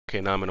Okay,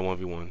 now I'm in a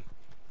 1v1.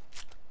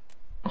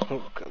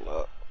 Good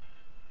luck.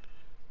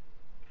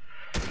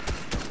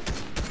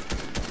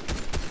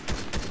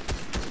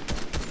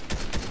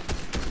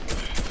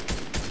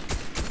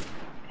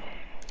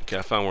 Okay,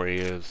 I found where he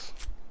is.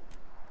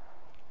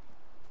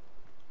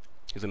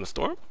 He's in the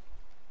storm?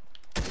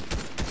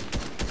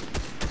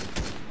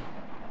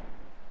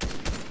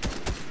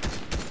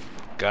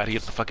 God, he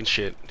has the fucking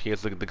shit. He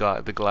has the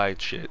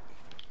glide shit.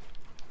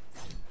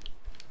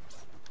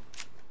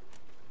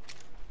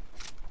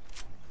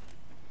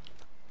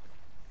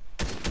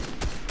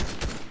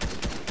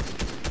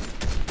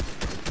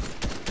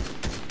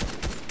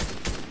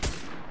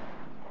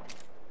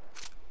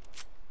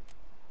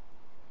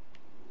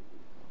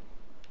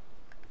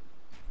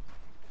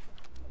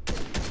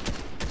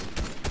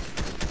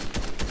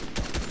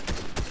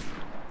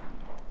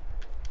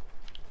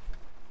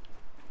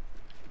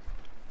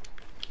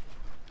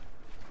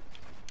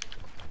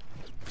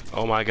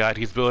 Oh my God,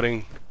 he's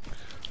building.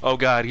 Oh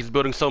God, he's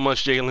building so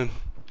much, Jalen.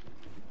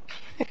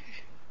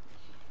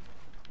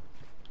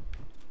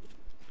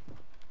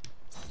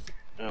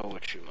 Know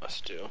what you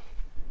must do.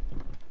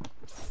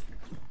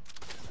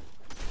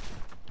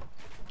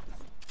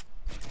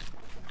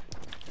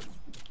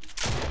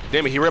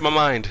 Damn it, he read my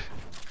mind.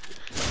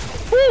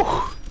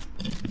 Woo!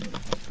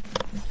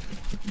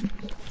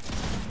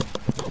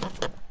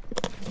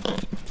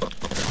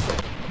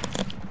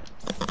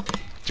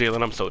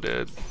 Jalen, I'm so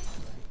dead.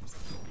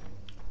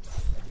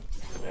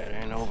 It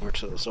ain't over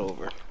till it's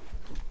over.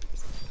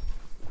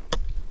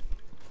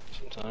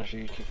 Sometimes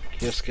you can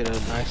just get a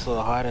nice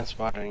little hiding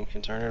spot and you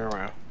can turn it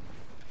around.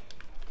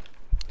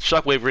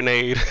 Shockwave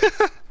grenade.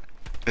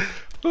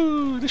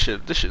 Ooh, this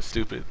shit's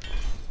stupid.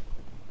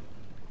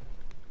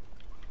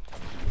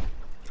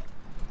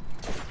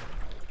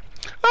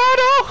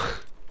 Oh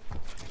no!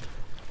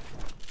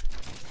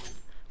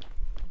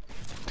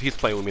 He's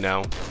playing with me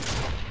now.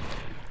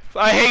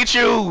 I hate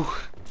you!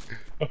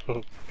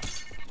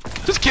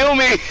 Just kill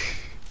me!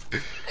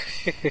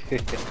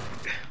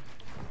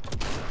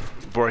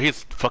 Bro,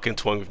 he's fucking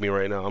toying with me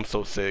right now. I'm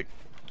so sick.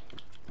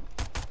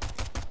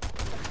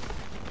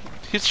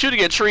 He's shooting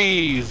at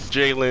trees,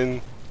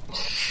 Jalen.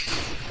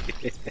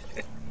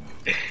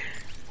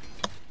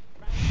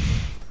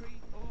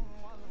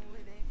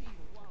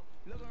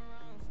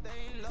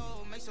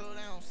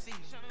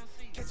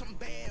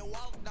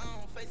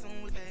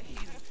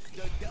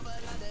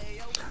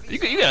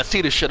 You gotta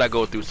see the shit I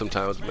go through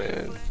sometimes,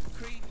 man.